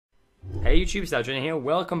Hey YouTube, it's Dacothetrainer here.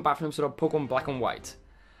 Welcome back from episode of Pokemon Black and White.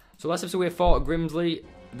 So last episode we fought Grimsley,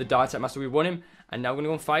 the Dark type master. We won him, and now we're gonna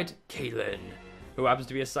go and fight Caitlin, who happens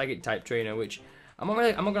to be a Psychic type trainer. Which I'm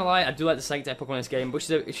not gonna lie, I do like the Psychic type Pokemon in this game, but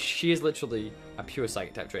she is literally a pure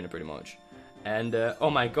Psychic type trainer pretty much. And oh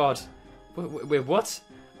my god, wait, what?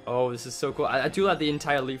 Oh, this is so cool. I do like the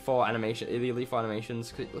entire Elite Four animation, the Elite Four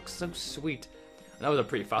animations, because it looks so sweet. And that was a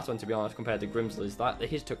pretty fast one to be honest compared to Grimsley's.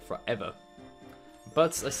 His took forever.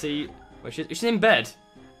 But let's see. Well, she's in bed.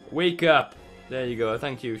 Wake up. There you go.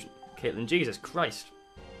 Thank you, Caitlin. Jesus Christ.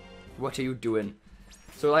 What are you doing?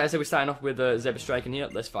 So, like I said, we're starting off with Zebra Strike in here.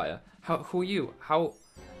 Let's fire. Who are you? How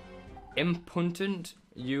impotent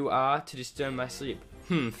you are to disturb my sleep.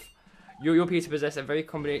 You appear to possess a very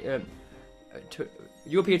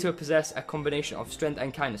you appear to possess a combination of strength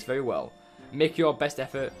and kindness very well. Make your best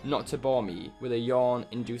effort not to bore me with a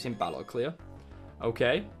yawn-inducing battle. Clear?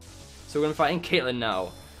 Okay. So we're going to fight in Caitlin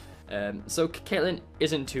now. So Caitlin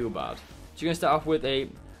isn't too bad. So you're going to start off with a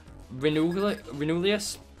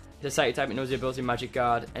Renulius. It's a Psychic type, it knows the ability Magic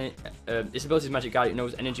Guard. And, its ability is Magic Guard, it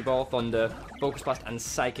knows Energy Ball, Thunder, Focus Blast, and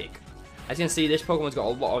Psychic. As you can see, this Pokemon's got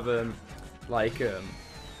a lot of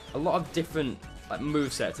different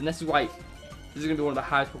movesets, and this is why this is going to be one of the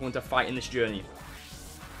hardest Pokemon to fight in this journey.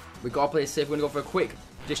 We've got to play it safe. We're going to go for a quick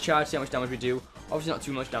discharge, see how much damage we do. Obviously not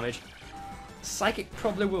too much damage. Psychic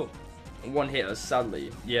probably will one hit us,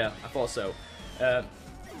 sadly. Yeah, I thought so.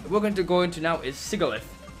 We're going to go into now is Sigalith.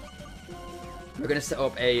 We're going to set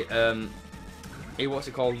up a what's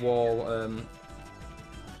it called, wall.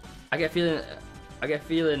 I get a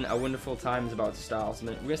feeling a wonderful time is about to start or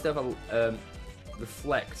something. We're going to set up a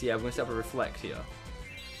Reflect. Yeah, we're going to set up a Reflect here.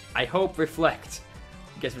 I hope Reflect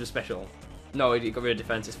gets rid of special. No, it got rid of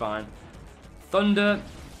defense, it's fine. Thunder,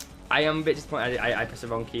 I am a bit disappointed. I pressed the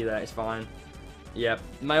wrong key there, it's fine. Yeah,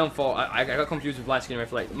 my own fault. I got confused with Light Skin and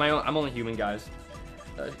Reflect. I'm only human, guys.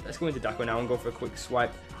 Let's go into Daco now and go for a quick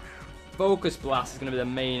swipe. Focus Blast is going to be the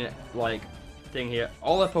main, thing here.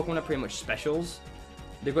 All our Pokemon are pretty much specials.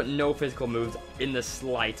 They've got no physical moves in the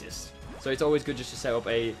slightest. So it's always good just to set up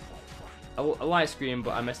a Light Screen,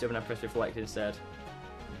 but I messed up and I pressed Reflect instead.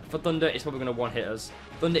 For Thunder, it's probably going to one-hit us.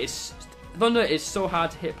 Thunder is so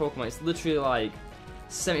hard to hit Pokemon. It's literally like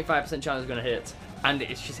 75% chance it's going to hit. And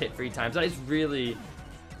it's just hit 3 times. That is really,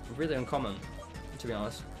 really uncommon, to be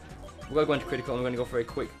honest. We're going to go into critical and we're going to go for a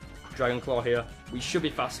quick Dragon Claw here. We should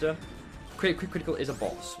be faster. Quick critical is a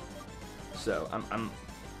boss. So, I'm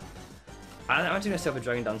actually going to set up a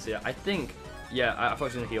Dragon Dance here. I think, yeah, I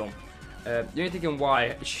thought she was going to heal. The only thinking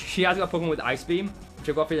why, she has got a Pokemon with Ice Beam, which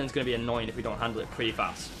I've got a feeling is going to be annoying if we don't handle it pretty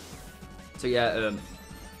fast. So yeah, we're going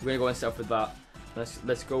to go and set up with that.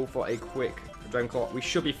 Let's go for a quick Dragon Claw. We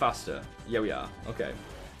should be faster. Yeah, we are. Okay.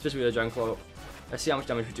 Just with a Dragon Claw. Let's see how much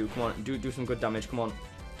damage we do. Come on, do some good damage. Come on.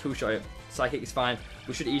 2-shot it. Psychic is fine.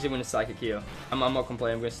 We should easily win a Psychic here. I'm not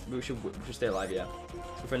complaining. We should stay alive, yeah.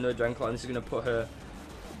 So for another Dragon Claw, and this is going to put her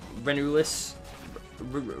Renulius,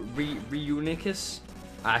 Reunicus.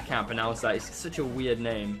 I can't pronounce that. It's such a weird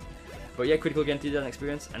name. But yeah, critical again, 3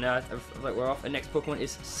 experience, and now we're off. The next Pokemon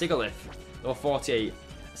is Sigalith, level 48.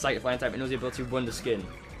 Psychic Flying type. It knows the ability to Wonder Skin.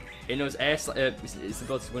 It knows its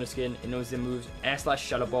ability to Wonder Skin. It knows the moves Air Slash,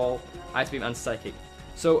 Shadow Ball, Ice Beam, and Psychic.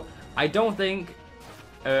 So I don't think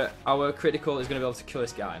our critical is going to be able to kill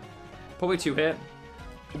this guy. Probably 2 hit.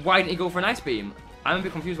 Why didn't he go for an Ice Beam? I'm a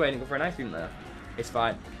bit confused why he didn't go for an Ice Beam there. It's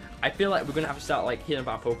fine. I feel like we're going to have to start healing up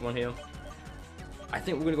our Pokemon here. I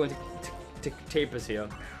think we're going to go into Tapers here.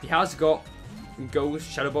 He has got Ghost,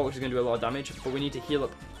 Shadow Ball, which is going to do a lot of damage, but we need to heal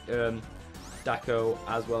up Daco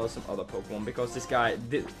as well as some other Pokemon, because this guy,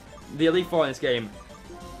 the Elite Four in this game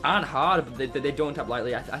aren't hard, but they don't tap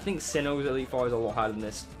lightly. I think Sinnoh's Elite Four is a lot harder than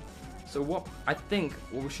this. So what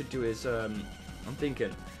we should do is, I think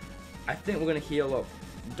we're going to heal up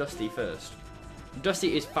Dusty first.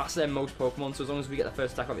 Dusty is faster than most Pokemon, so as long as we get the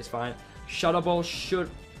first attack off, it's fine. Shadow Ball should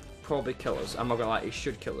probably kill us. I'm not going to lie, it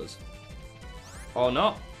should kill us. Or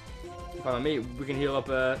not. If I'm me, we can heal up,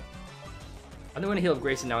 I don't want to heal up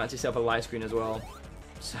Grayson now and actually set up a Light Screen as well.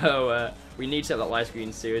 So, we need to set up that Light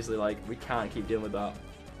Screen, seriously, we can't keep dealing with that.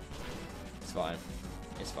 It's fine.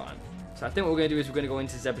 It's fine. So I think what we're going to do is we're going to go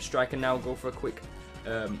into Zebra Strike and now go for a quick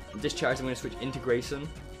discharge. I'm going to switch into Grayson.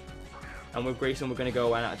 And with Grayson, we're going to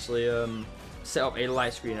go and actually set up a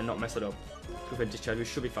Light Screen and not mess it up. Go for a discharge, we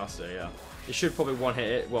should be faster, yeah. It should probably one-hit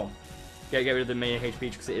it, well, get rid of the main HP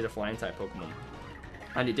because it is a Flying type Pokemon.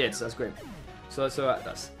 And it did, so that's great. So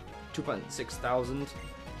that's 2,600.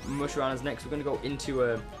 Mushrana's next. We're going to go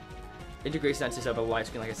into Grayson and set up a Light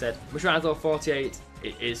Screen, like I said. Mushrana's level 48.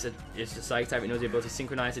 It's a Psychic type. It knows the ability to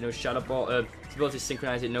Synchronize. It knows Shadow Ball. Its ability to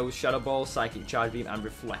Synchronize. It knows Shadow Ball, Psychic, Charge Beam, and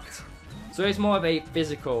Reflect. So it's more of a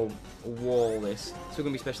physical wall, this. So we're going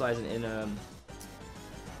to be specializing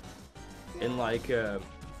in like,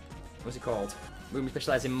 what's it called? We're going to be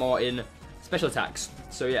specializing more in special attacks.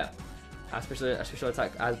 So yeah, our special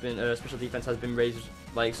attack has been, special defense has been raised,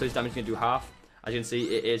 like, so his damage is going to do half. As you can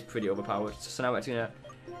see, it is pretty overpowered. So now we're actually going to,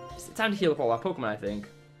 it's time to heal up all our Pokemon, I think.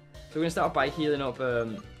 So we're going to start off by healing up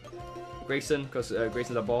Grayson, because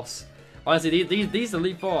Grayson's our boss. Honestly, these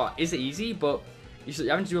Elite Four is easy, but you're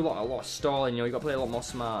having to do a lot of stalling, you know, you got to play a lot more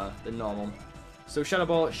smarter than normal. So Shadow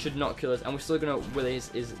Ball should not kill us, and we're still going to will his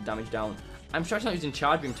damage down. I'm trying not using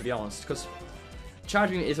Charge Beam, to be honest, because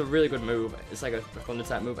Charge Beam is a really good move. It's like a Thunder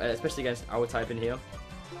type move, especially against our type in here.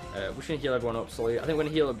 We're just going to heal everyone up slowly. I think we're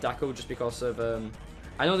going to heal up Daco just because of,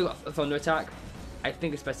 I know they've got a Thunder attack. I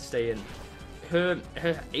think it's best to stay in. Her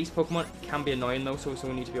Ace Pokemon can be annoying though, so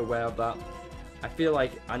we need to be aware of that. I feel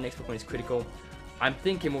like our next Pokemon is Critical. I'm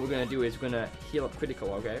thinking what we're going to do is we're going to heal up Critical,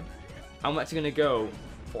 okay? I'm actually going to go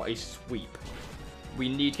for a sweep. We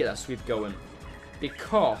need to get that sweep going.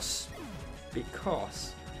 Because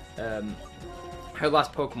her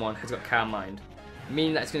last Pokemon has got Calm Mind.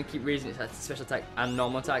 Meaning that it's going to keep raising its special attack and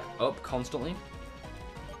normal attack up constantly.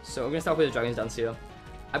 So we're going to start with the Dragon's Dance here.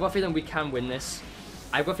 I've got a feeling we can win this.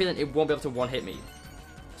 I've got a feeling it won't be able to one-hit me.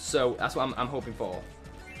 So that's what I'm hoping for.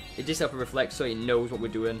 It just helps it reflect so it knows what we're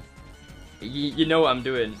doing. You know what I'm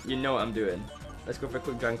doing. You know what I'm doing. Let's go for a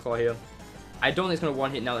quick Dragon Claw here. I don't think it's going to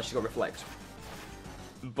one-hit now that she's got Reflect.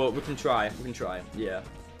 But we can try. We can try. Yeah.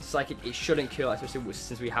 Psychic, it shouldn't kill, especially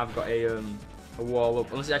since we have got a wall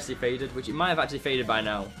up. Unless it actually faded, which it might have actually faded by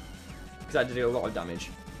now. Because that did a lot of damage.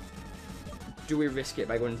 Do we risk it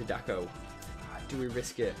by going into Daco? Do we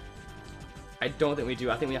risk it? I don't think we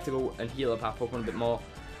do. I think we have to go and heal up our Pokemon a bit more.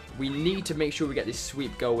 We need to make sure we get this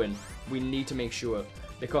sweep going. We need to make sure.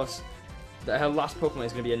 Because her last Pokemon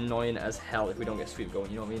is going to be annoying as hell if we don't get sweep going,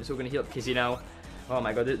 you know what I mean? So we're going to heal up Kizzy now. Oh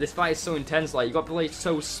my god, this fight is so intense. Like, you got to play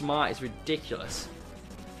so smart, it's ridiculous.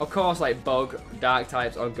 Of course, like Bug, Dark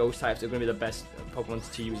types, or Ghost types are going to be the best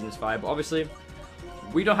Pokemon to use in this fight. But obviously,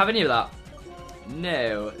 we don't have any of that.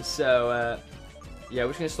 No. So, yeah, we're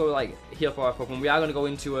just going to slowly, like, heal up our Pokemon. We are going to go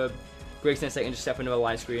into a Grayson in a second and just step into a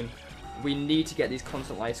light screen. We need to get these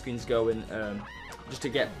constant light screens going, just to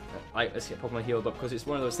get, like, let's get Pokemon healed up, because it's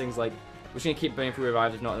one of those things, like, we're just going to keep burning through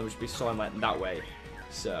revives, if not, then we'll just be stalling, like, that way.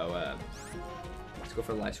 So, let's go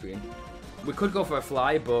for a light screen. We could go for a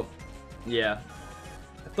fly, but, yeah.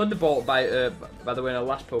 A Thunderbolt, by the way, in our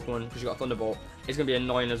last Pokemon, because you got a Thunderbolt, is going to be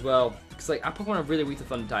annoying as well. Because, like, our Pokemon are really weak to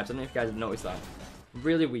Thunder types. I don't know if you guys have noticed that.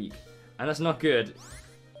 Really weak. And that's not good.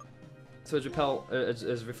 So as Repel,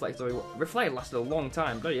 as Reflect, Reflect lasted a long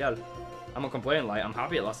time. Bloody hell. I'm not complaining, like, I'm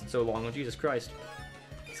happy it lasted so long. Oh, Jesus Christ.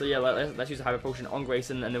 So yeah, let's use a Hyper Potion on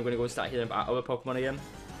Grayson, and then we're going to go and start healing our other Pokemon again.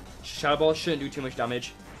 Shadow Ball shouldn't do too much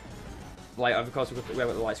damage. Like, of course, we have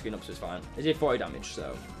got the light screen up, so it's fine. It did 40 damage,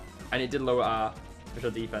 so. And it did lower our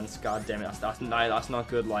special defense. God damn it, that's not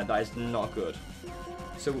good, like, that is not good.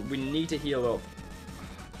 So we need to heal up.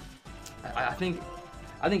 I think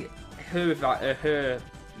her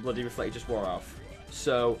bloody Reflect just wore off.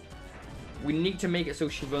 So we need to make it so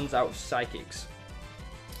she runs out of Psychics.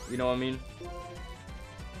 You know what I mean?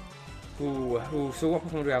 Ooh, so what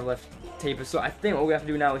Pokemon do we have left? Taper. So I think what we have to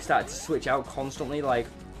do now is start to switch out constantly, like,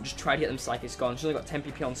 just try to get them Psychics gone. She's only got 10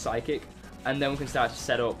 PP on Psychic, and then we can start to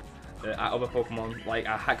set up our other Pokemon, like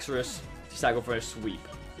our Haxorus, to start going for a sweep.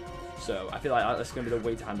 So I feel like that's going to be the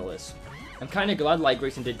way to handle this. I'm kind of glad, like,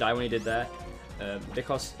 Grayson did die when he did there,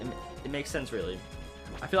 because it makes sense, really.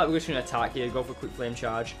 I feel like we're just going to attack here, go for a quick Flame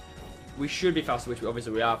Charge. We should be faster, which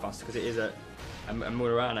obviously we are faster, because it is a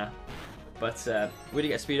Murana. But we did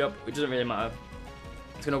get speed up, it doesn't really matter.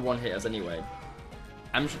 It's going to one-hit us anyway.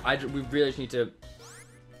 We really just need to...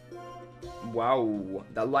 Wow,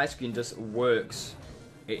 that light screen just works.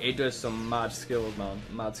 It does some mad skills, man.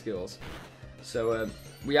 Mad skills. So,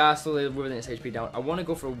 we are slowly within its HP down. I want to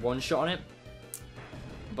go for a one-shot on it.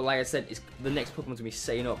 But like I said, the next Pokemon's going to be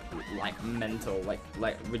setting up like mental.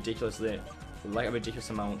 Like ridiculously. Like a ridiculous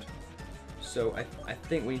amount. So, I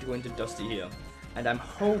think we need to go into Dusty here. And I'm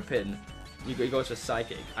hoping he goes for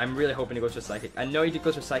Psychic. I'm really hoping he goes for Psychic. I know he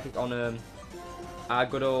goes for Psychic on our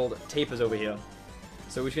good old Tapers over here.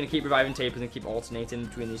 So we're just going to keep reviving Tapers and keep alternating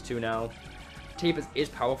between these two now. Tapers is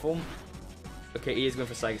powerful. Okay, he is going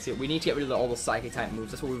for Psychic here. We need to get rid of all the Psychic type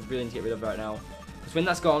moves. That's what we really need to get rid of right now. Because when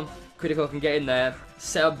that's gone, Critical can get in there,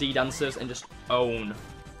 set up D-Dancers, and just own.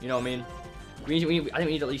 You know what I mean? I think we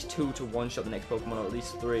need at least 2 to one-shot the next Pokemon, or at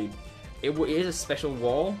least 3. It is a special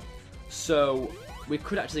wall, so we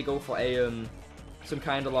could actually go for a some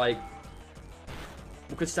kind of like.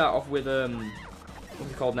 We could start off with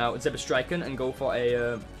what's it called now? Zebra Striken, and go for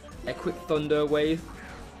a a quick Thunder Wave.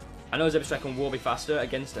 I know Zebstrika will be faster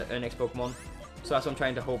against our next Pokemon, so that's what I'm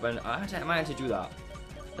trying to hope, and I might actually do that.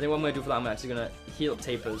 I think what I'm going to do for that, I'm actually going to heal up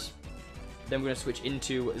Tapers. Then we're going to switch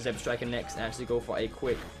into Zebstrika next and actually go for a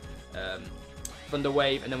quick Thunder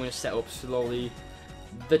Wave, and then we're going to set up slowly.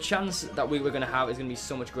 The chance that we're going to have is going to be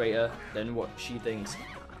so much greater than what she thinks.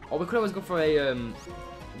 Or we could always go for a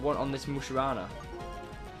one on this Musharana.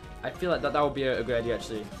 I feel like that would be a good idea,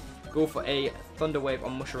 actually. Go for a Thunder Wave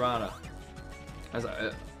on Musharana. I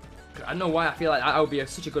don't know why I feel like that would be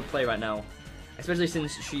such a good play right now. Especially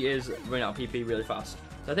since she is running out of PP really fast.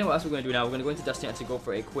 So I think that's what we're going to do now. We're going to go into Destiny to go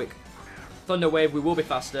for a quick Thunder Wave. We will be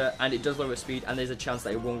faster, and it does lower its speed, and there's a chance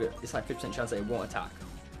that it won't get, it's like 50% chance that it won't attack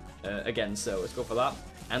again. So let's go for that.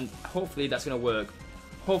 And hopefully that's going to work.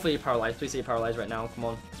 Hopefully you're paralyzed. Please say you're paralyzed right now. Come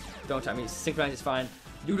on. Don't attack me. Synchronize, it's fine.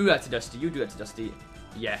 You do that to Dusty. You do that to Dusty.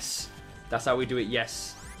 Yes. That's how we do it.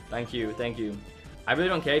 Yes. Thank you. Thank you. I really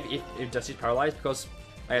don't care if Dusty's paralyzed because,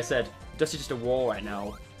 like I said, Dusty's just a wall right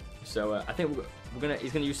now. So I think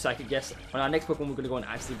he's gonna use Psychic Guess. On our next Pokemon, we're gonna go and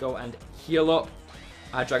actually go and heal up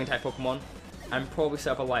our Dragon type Pokemon and probably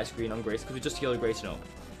set up a light screen on Grace because we just healed Grayson up.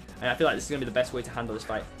 And I feel like this is gonna be the best way to handle this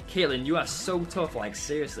fight. Caitlyn, you are so tough. Like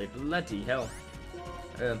seriously, bloody hell.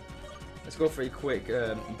 Let's go for a quick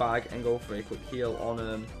bag and go for a quick heal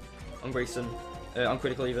on Grayson, on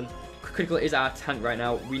Critical even. Critical is our tank right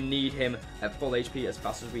now. We need him at full HP as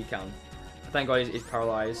fast as we can. Thank God he's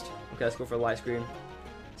paralyzed. Okay, let's go for a light screen.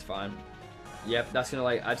 It's fine. Yep, that's gonna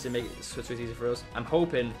like actually make it switch easy for us. I'm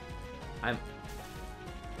hoping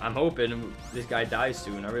this guy dies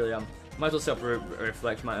soon. I really am. Might as well set up a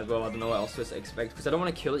reflect, might as well. I don't know what else to expect because I don't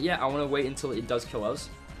want to kill it yet. I want to wait until it does kill us.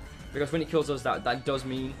 Because when it kills us, that does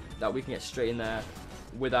mean that we can get straight in there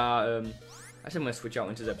with our. Actually, I'm gonna switch out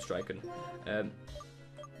into Zebstrika.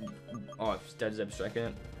 Oh, it's dead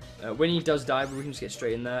Zebstrika. When he does die, we can just get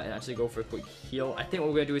straight in there and actually go for a quick heal. I think what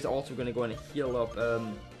we're gonna do is also we're gonna go and heal up a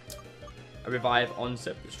revive on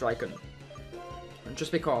Zebstrika.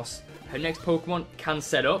 Just because her next Pokemon can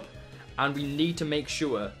set up, and we need to make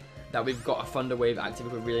sure that we've got a Thunder Wave active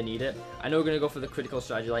if we really need it. I know we're gonna go for the critical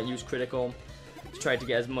strategy, like use critical to try to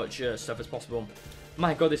get as much stuff as possible.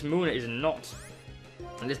 My God, this Moon is not,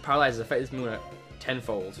 and this paralyzes affect this Moon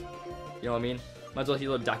tenfold. You know what I mean? Might as well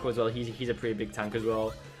heal up Daco as well. He's a pretty big tank as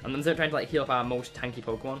well. And then trying to like heal up our most tanky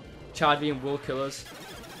Pokemon. Charge Beam will kill us,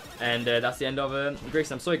 and that's the end of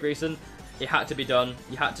Grayson. I'm sorry, Grayson. It had to be done.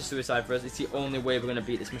 You had to suicide for us. It's the only way we're gonna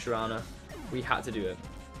beat this Musharana. We had to do it.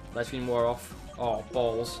 Light screen wore off. Oh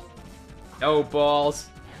balls. Oh balls.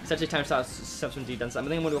 It's actually time to start some D-dances. I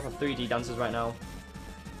think I'm going to go for 3 D-dances right now.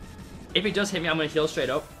 If it does hit me, I'm going to heal straight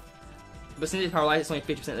up. But since it's paralyzed, it's only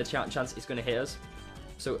 50% of the chance it's going to hit us.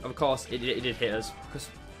 So, of course, it did hit us. Because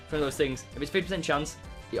it's one of those things, if it's 50% chance,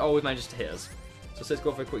 it always manages to hit us. So let's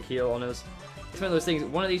go for a quick heal on us. It's one of those things,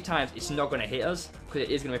 one of these times, it's not going to hit us. Because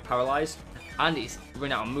it is going to be paralyzed. And it's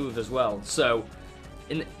running out of moves as well. So,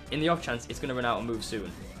 in the off chance, it's going to run out of moves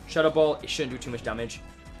soon. Shadow Ball, it shouldn't do too much damage.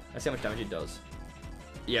 Let's see how much damage it does.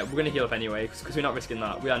 Yeah, we're going to heal up anyway, because we're not risking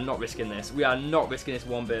that. We are not risking this. We are not risking this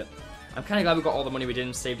one bit. I'm kind of glad we got all the money we did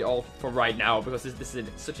and saved it all for right now, because this is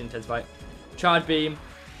such an intense fight. Charge Beam.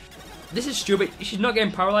 This is stupid. She's not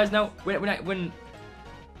getting paralyzed now. When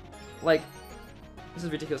like, this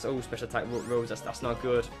is ridiculous. Oh, special attack, Rose. That's not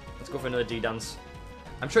good. Let's go for another D-dance.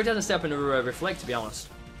 I'm sure it doesn't set up another Reflect, to be honest.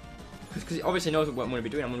 Because it obviously knows what I'm going to be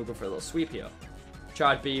doing. I'm going to go for a little sweep here.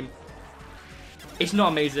 Charge Beam. It's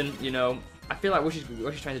not amazing, you know. I feel like what she's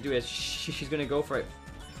trying to do is she's going to go for it.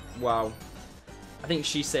 Wow. I think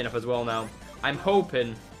she's setting up as well now. I'm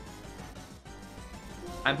hoping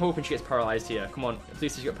she gets paralyzed here. Come on,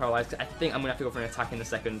 please she get paralyzed. I think I'm going to have to go for an attack in a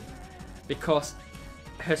second. Because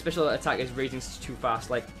her special attack is raising too fast.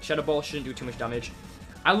 Like, Shadow Ball shouldn't do too much damage.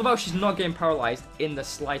 I love how she's not getting paralyzed in the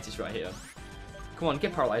slightest right here. Come on,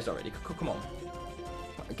 get paralyzed already. Come on.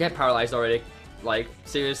 Get paralyzed already. Like,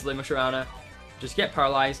 seriously, Musharana. Just get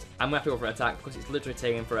paralyzed. I'm going to have to go for an attack because it's literally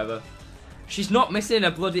taking forever. She's not missing a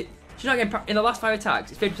bloody... She's not getting... In the last 5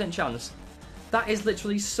 attacks, it's 50% chance. That is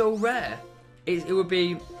literally so rare. It would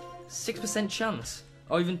be 6% chance.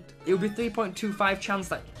 Or even... It would be 3.25 chance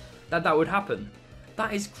that would happen.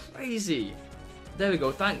 That is crazy. There we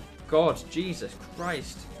go. Thank God. Jesus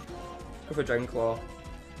Christ. Go for Dragon Claw.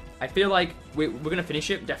 I feel like we're going to finish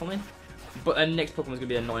it, definitely. But the next Pokemon is going to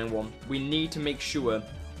be an annoying one. We need to make sure...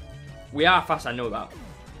 We are fast, I know that.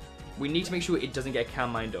 We need to make sure it doesn't get Calm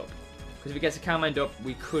Mind up. Because if it gets a Calm Mind up,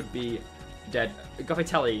 we could be dead.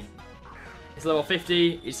 Gothitelle. It's level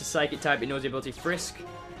 50. It's a Psychic type. It knows the ability Frisk.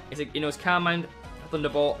 It knows Calm Mind,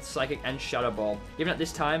 Thunderbolt, Psychic, and Shadow Ball. Even at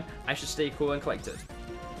this time, I should stay cool and collected.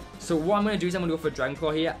 So what I'm going to do is I'm going to go for a Dragon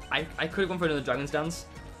Claw here. I could have gone for another Dragon's Dance,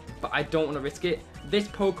 but I don't want to risk it. This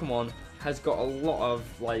Pokemon has got a lot of,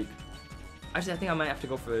 like... Actually, I think I might have to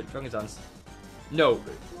go for Dragon's Dance. No,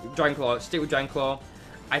 Dragon Claw. Stick with Dragon Claw.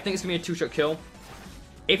 I think it's going to be a 2-shot kill.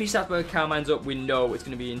 If he starts with Carmine's up, we know it's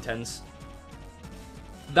going to be intense.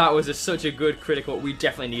 That was such a good critical. We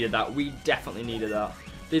definitely needed that. We definitely needed that.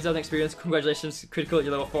 This is an experience. Congratulations, critical at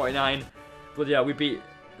your level 49. But yeah, we beat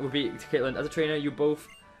Caitlin. As a trainer, you both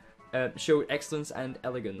showed excellence and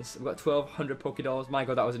elegance. We've got 1,200 Pokédolls. My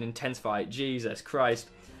god, that was an intense fight. Jesus Christ.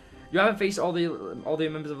 You haven't faced all the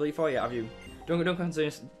members of Elite Four yet, have you? Don't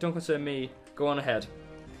concern me. Go on ahead.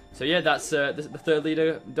 So yeah, that's the third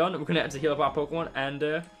leader done. We're gonna have to heal up our Pokemon,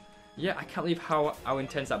 and yeah, I can't believe how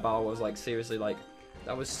intense that battle was. Like seriously, like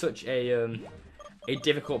that was such a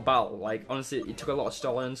difficult battle. Like honestly, it took a lot of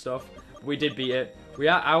stalling and stuff. We did beat it. We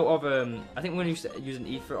are out of I think we're gonna use an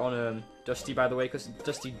Ether on Dusty, by the way, because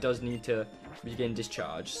Dusty does need to regain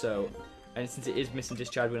discharge. So, and since it is missing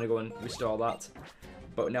discharge, we're gonna go and restore that.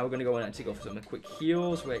 But now we're gonna go and actually go for some quick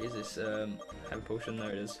heals. Where is this Hyper Potion? There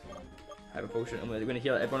it is. Hyper Potion, and we're going to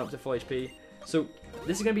heal everyone up to full HP. So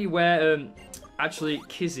this is going to be where actually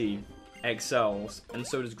Kizzy excels, and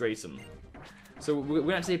so does Grayson. So we're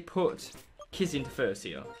going to actually put Kizzy into first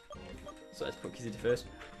here. So let's put Kizzy to first.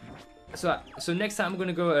 So next time we're going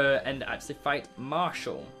to go and actually fight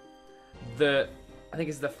Marshall. I think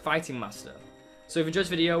it's the Fighting Master. So if you enjoyed this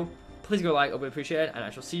video, please go like, I would appreciate it, and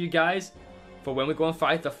I shall see you guys for when we go and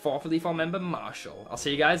fight the 4th Elite Four member, Marshall. I'll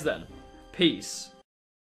see you guys then. Peace.